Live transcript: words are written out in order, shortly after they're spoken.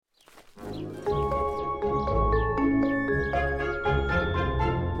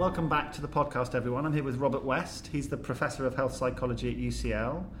welcome back to the podcast, everyone. I'm here with Robert West. He's the Professor of Health Psychology at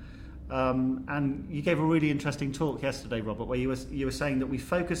UCL. And you gave a really interesting talk yesterday, Robert, where you were saying that we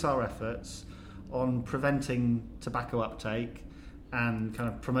focus our efforts on preventing tobacco uptake and kind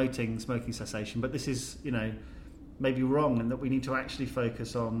of promoting smoking cessation. But this is, maybe wrong, and that we need to actually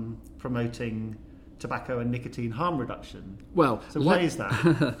focus on promoting tobacco and nicotine harm reduction. Well, so why is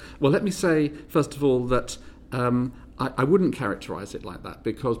that? Well, let me say, first of all, that I wouldn't characterise it like that,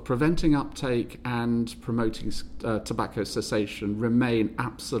 because preventing uptake and promoting tobacco cessation remain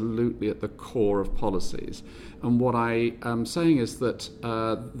absolutely at the core of policies. And what I am saying is that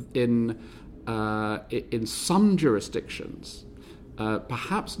in some jurisdictions,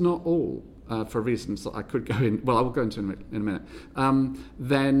 perhaps not all, for reasons that I could go in, well, I will go into in a minute,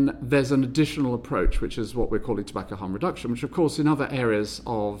 then there's an additional approach, which is what we're calling tobacco harm reduction, which, of course, in other areas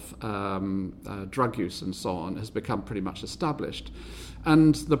of drug use and so on, has become pretty much established.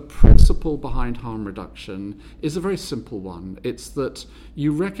 And the principle behind harm reduction is a very simple one. It's that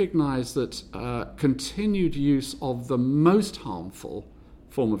you recognise that continued use of the most harmful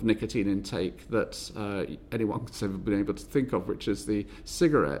form of nicotine intake that anyone has ever been able to think of, which is the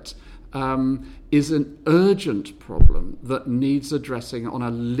cigarette, is an urgent problem that needs addressing on a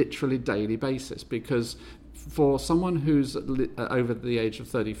literally daily basis, because for someone who's over the age of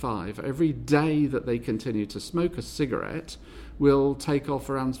 35, every day that they continue to smoke a cigarette will take off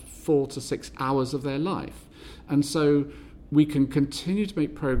around 4 to 6 hours of their life. And so we can continue to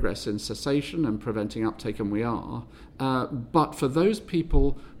make progress in cessation and preventing uptake, and we are. But for those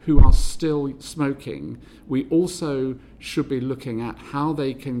people who are still smoking, we also should be looking at how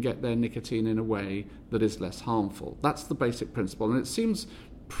they can get their nicotine in a way that is less harmful. That's the basic principle, and it seems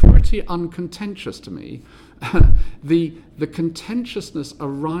pretty uncontentious to me. The contentiousness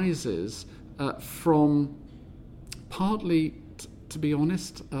arises from partly, to be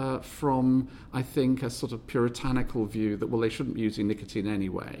honest, from, I think, a sort of puritanical view that, well, they shouldn't be using nicotine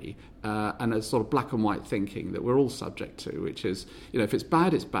anyway, and a sort of black and white thinking that we're all subject to, which is, if it's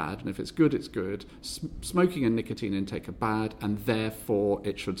bad, it's bad, and if it's good, it's good. Smoking and nicotine intake are bad, and therefore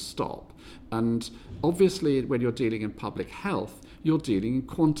it should stop. And obviously, when you're dealing in public health, you're dealing in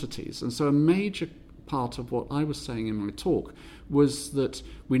quantities. And so a major part of what I was saying in my talk was that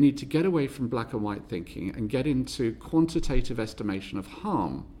we need to get away from black and white thinking and get into quantitative estimation of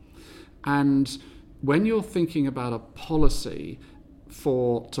harm. And when you're thinking about a policy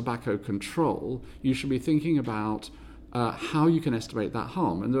for tobacco control, you should be thinking about how you can estimate that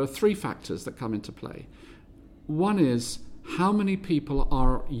harm. And there are 3 factors that come into play. One is how many people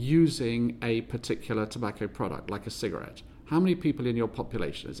are using a particular tobacco product, like a cigarette. How many people in your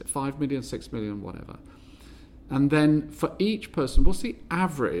population? Is it 5 million, 6 million, whatever? And then for each person, what's the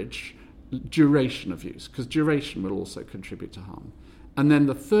average duration of use? Because duration will also contribute to harm. And then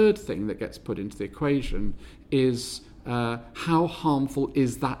the third thing that gets put into the equation is how harmful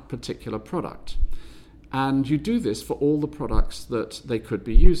is that particular product? And you do this for all the products that they could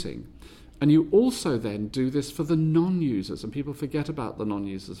be using. And you also then do this for the non-users, and people forget about the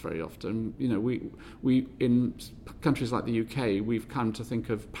non-users very often. We in countries like the UK, we've come to think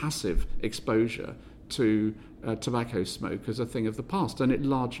of passive exposure to tobacco smoke as a thing of the past, and it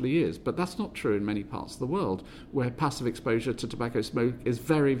largely is. But that's not true in many parts of the world, where passive exposure to tobacco smoke is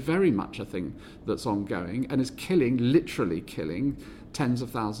very, very much a thing that's ongoing and is literally killing tens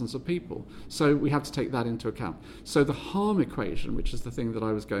of thousands of people. So we have to take that into account. So the harm equation, which is the thing that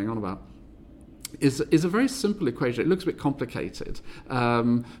I was going on about, is a very simple equation. It looks a bit complicated,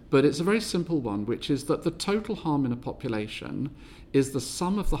 but it's a very simple one, which is that the total harm in a population is the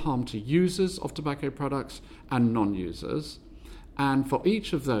sum of the harm to users of tobacco products and non-users, and for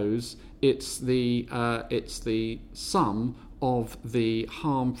each of those, it's the sum of the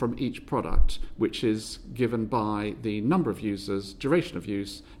harm from each product, which is given by the number of users, duration of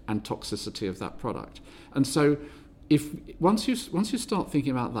use, and toxicity of that product. And so once you start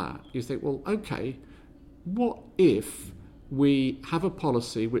thinking about that, you think, well, okay, what if we have a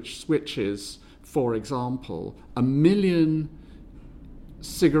policy which switches, for example, 1 million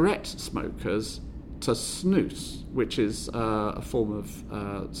cigarette smokers to snus, which is a form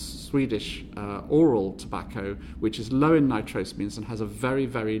of Swedish oral tobacco, which is low in nitrosamines and has a very,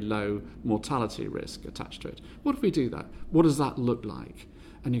 very low mortality risk attached to it. What if we do that? What does that look like?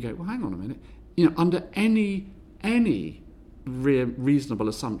 And you go, well, hang on a minute. Under any reasonable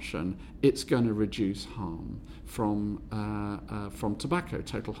assumption, it's going to reduce harm from tobacco,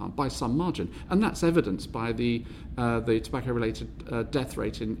 total harm, by some margin. And that's evidenced by the tobacco-related death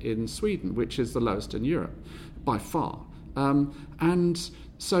rate in Sweden, which is the lowest in Europe, by far. And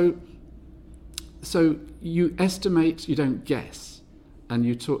so you estimate, you don't guess. and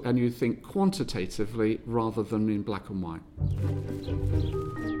you think quantitatively rather than in black and white.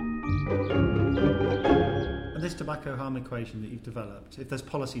 And this tobacco harm equation that you've developed, if there's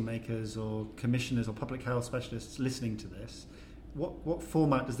policymakers or commissioners or public health specialists listening to this, what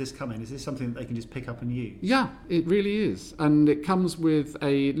format does this come in? Is this something that they can just pick up and use? Yeah, it really is. And it comes with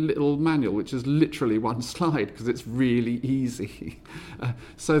a little manual, which is literally one slide, because it's really easy.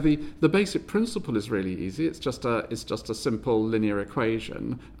 So the basic principle is really easy. It's just a simple linear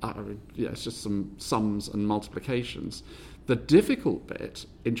equation. It's just some sums and multiplications. The difficult bit,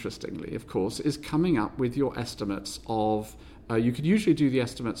 interestingly, of course, is coming up with your estimates of... you could usually do the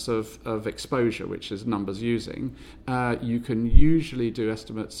estimates of exposure, which is numbers using. You can usually do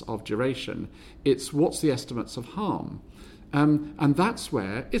estimates of duration. It's what's the estimates of harm. And that's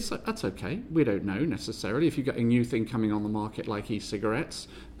where that's okay. We don't know necessarily. If you've got a new thing coming on the market like e-cigarettes,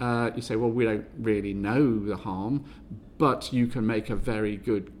 you say, well, we don't really know the harm, but you can make a very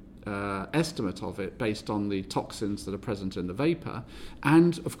good estimate of it based on the toxins that are present in the vapour.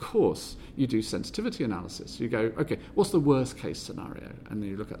 And of course you do sensitivity analysis. You go, okay, what's the worst case scenario? And then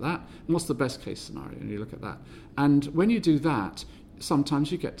you look at that. And what's the best case scenario? And you look at that. And when you do that,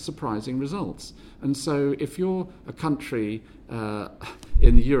 sometimes you get surprising results. And so if you're a country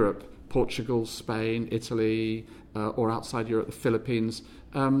in Europe, Portugal, Spain, Italy, or outside Europe, the Philippines,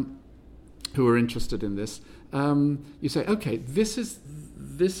 who are interested in this, you say, okay, this is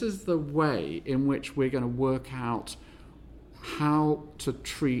the way in which we're going to work out how to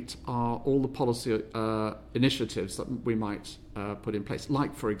treat all the policy initiatives that we might put in place.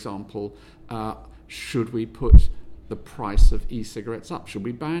 Like, for example, should we put the price of e-cigarettes up? Should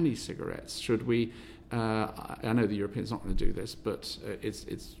we ban e-cigarettes? Should we... I know the Europeans are not going to do this, but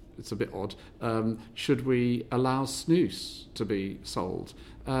it's a bit odd. Should we allow snus to be sold?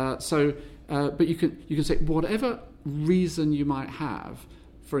 But you can say whatever reason you might have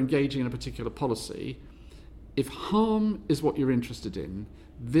for engaging in a particular policy, if harm is what you're interested in,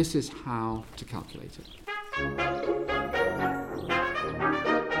 this is how to calculate it.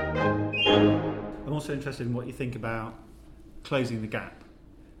 I'm also interested in what you think about closing the gap,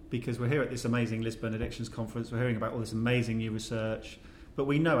 because we're here at this amazing Lisbon Addictions Conference, we're hearing about all this amazing new research, but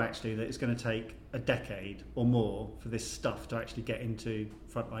we know actually that it's going to take a decade or more for this stuff to actually get into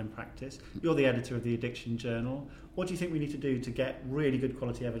frontline practice. You're the editor of the Addiction Journal. What do you think we need to do to get really good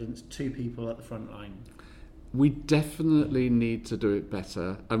quality evidence to people at the front line? We definitely need to do it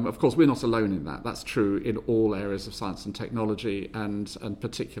better. Of course, we're not alone in that. That's true in all areas of science and technology, and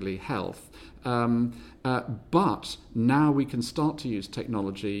particularly health. But now we can start to use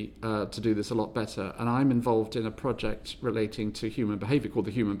technology to do this a lot better. And I'm involved in a project relating to human behaviour called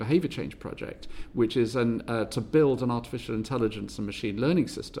the Human Behaviour Change Project, which is to build an artificial intelligence and machine learning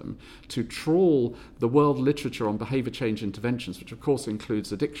system to trawl the world literature on behaviour change interventions, which of course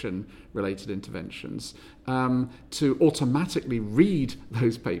includes addiction-related interventions, to automatically read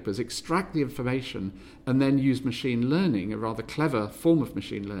those papers, extract the information, and then use machine learning, a rather clever form of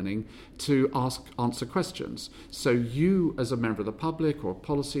machine learning, to answer questions. So you, as a member of the public or a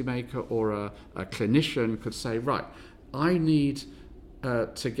policymaker or a clinician, could say, right, I need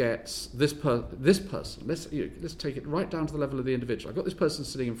to get this person. Let's take it right down to the level of the individual. I've got this person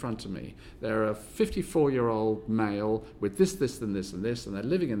sitting in front of me. They're a 54-year-old male with this, and this, and this, and they're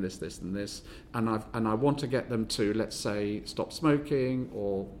living in this, and this, and I want to get them to, let's say, stop smoking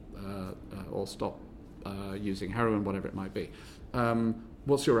or stop using heroin, whatever it might be.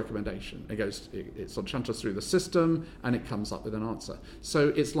 What's your recommendation? It sort of chunters through the system, and it comes up with an answer. So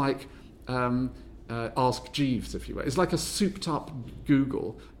it's like Ask Jeeves, if you will. It's like a souped-up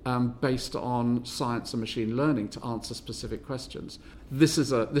Google based on science and machine learning to answer specific questions. This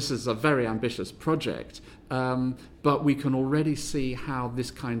is a very ambitious project, but we can already see how this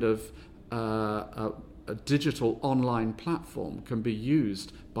kind of a digital online platform can be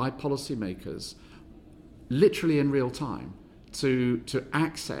used by policymakers literally in real time to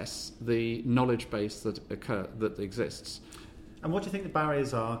access the knowledge base that exists. And what do you think the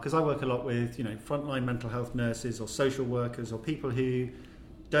barriers are? Because I work a lot with, frontline mental health nurses or social workers or people who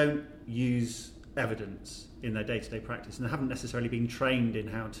don't use evidence in their day-to-day practice and haven't necessarily been trained in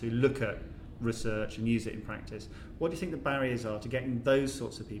how to look at research and use it in practice. What do you think the barriers are to getting those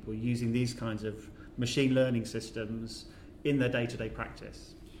sorts of people using these kinds of machine learning systems in their day-to-day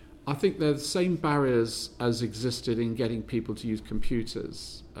practice? I think they're the same barriers as existed in getting people to use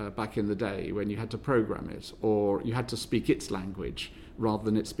computers back in the day when you had to program it or you had to speak its language rather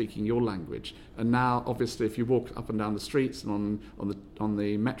than it speaking your language. And now, obviously, if you walk up and down the streets and on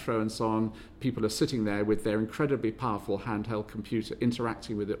the metro and so on, people are sitting there with their incredibly powerful handheld computer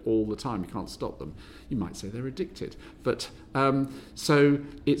interacting with it all the time. You can't stop them. You might say they're addicted. But so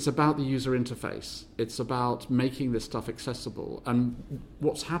it's about the user interface. It's about making this stuff accessible. And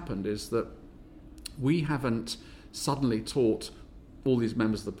what's happened is that we haven't suddenly taught all these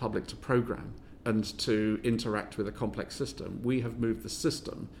members of the public to program and to interact with a complex system. We have moved the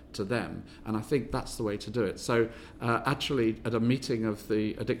system to them, and I think that's the way to do it. So actually, at a meeting of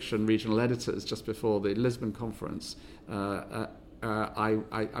the addiction regional editors just before the Lisbon conference, I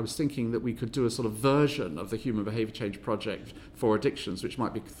was thinking that we could do a sort of version of the Human Behaviour Change Project for addictions, which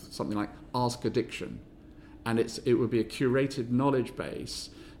might be something like Ask Addiction. And it would be a curated knowledge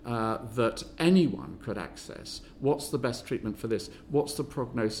base that anyone could access. What's the best treatment for this? What's the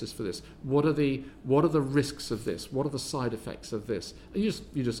prognosis for this? What are the risks of this? What are the side effects of this? And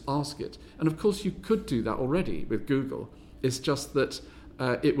you just ask it. And of course you could do that already with Google. It's just that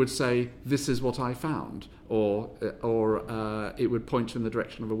it would say, this is what I found, or it would point you in the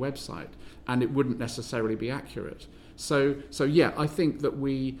direction of a website, and it wouldn't necessarily be accurate. So yeah, I think that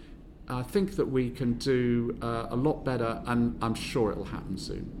we can do a lot better, and I'm sure it'll happen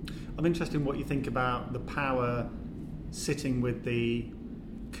soon. I'm interested in what you think about the power sitting with the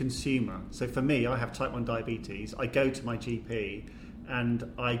consumer. So for me, I have type 1 diabetes. I go to my GP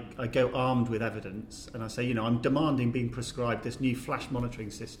and I go armed with evidence, and I say, I'm demanding being prescribed this new flash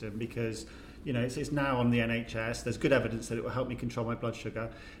monitoring system because, it's now on the NHS. There's good evidence that it will help me control my blood sugar.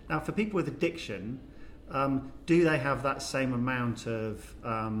 Now, for people with addiction, do they have that same amount of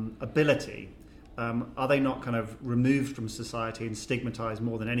ability? Are they not kind of removed from society and stigmatised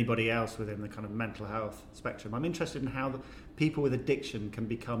more than anybody else within the kind of mental health spectrum? I'm interested in how people with addiction can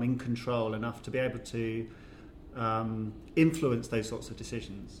become in control enough to be able to influence those sorts of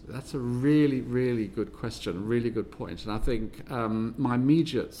decisions. That's a really, really good question, really good point. And I think my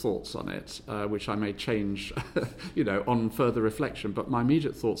immediate thoughts on it, which I may change, on further reflection, but my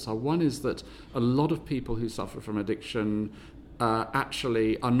immediate thoughts are, one is that a lot of people who suffer from addiction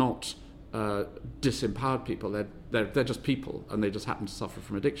actually are not disempowered people. They're just people, and they just happen to suffer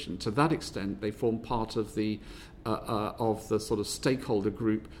from addiction. To that extent, they form part of the sort of stakeholder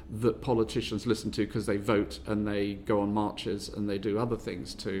group that politicians listen to because they vote and they go on marches and they do other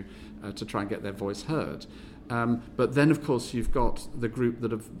things to try and get their voice heard. But then, of course, you've got the group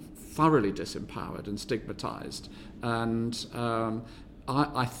that are thoroughly disempowered and stigmatised. And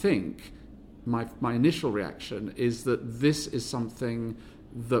I think my initial reaction is that this is something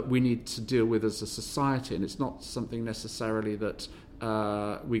that we need to deal with as a society, and it's not something necessarily that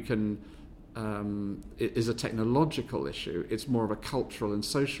we can it is a technological issue. It's more of a cultural and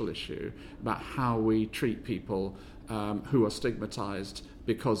social issue about how we treat people who are stigmatised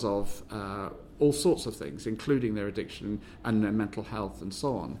because of all sorts of things, including their addiction and their mental health and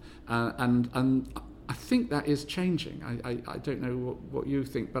so on. And I think that is changing. I don't know what you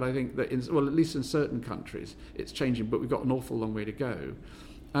think, but I think that, at least in certain countries, it's changing, but we've got an awful long way to go.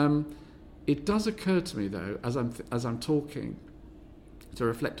 It does occur to me, though, as I'm talking, to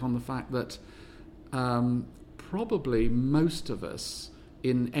reflect on the fact that probably most of us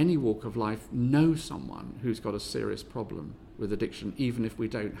in any walk of life know someone who's got a serious problem with addiction, even if we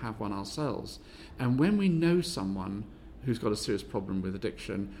don't have one ourselves. And when we know someone who's got a serious problem with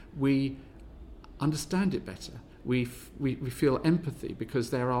addiction, we understand it better. We feel empathy because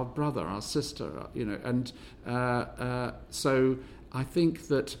they're our brother, our sister, and so I think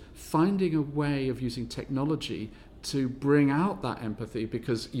that finding a way of using technology to bring out that empathy,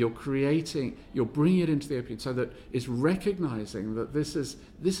 because you're bringing it into the open, so that it's recognizing that this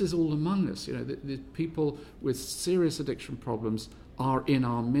is all among us. The people with serious addiction problems are in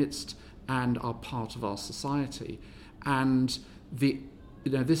our midst and are part of our society, and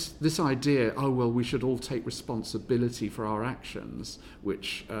this idea, we should all take responsibility for our actions,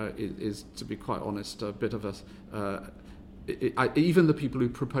 which is, to be quite honest, a bit of a even the people who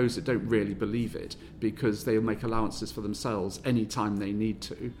propose it don't really believe it, because they'll make allowances for themselves any time they need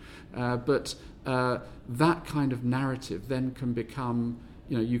to. But that kind of narrative then can become,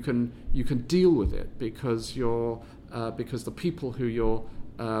 you can deal with it because because the people who you're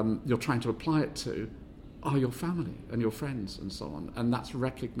trying to apply it to are your family and your friends and so on, and that's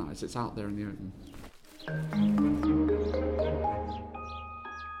recognised. It's out there in the open.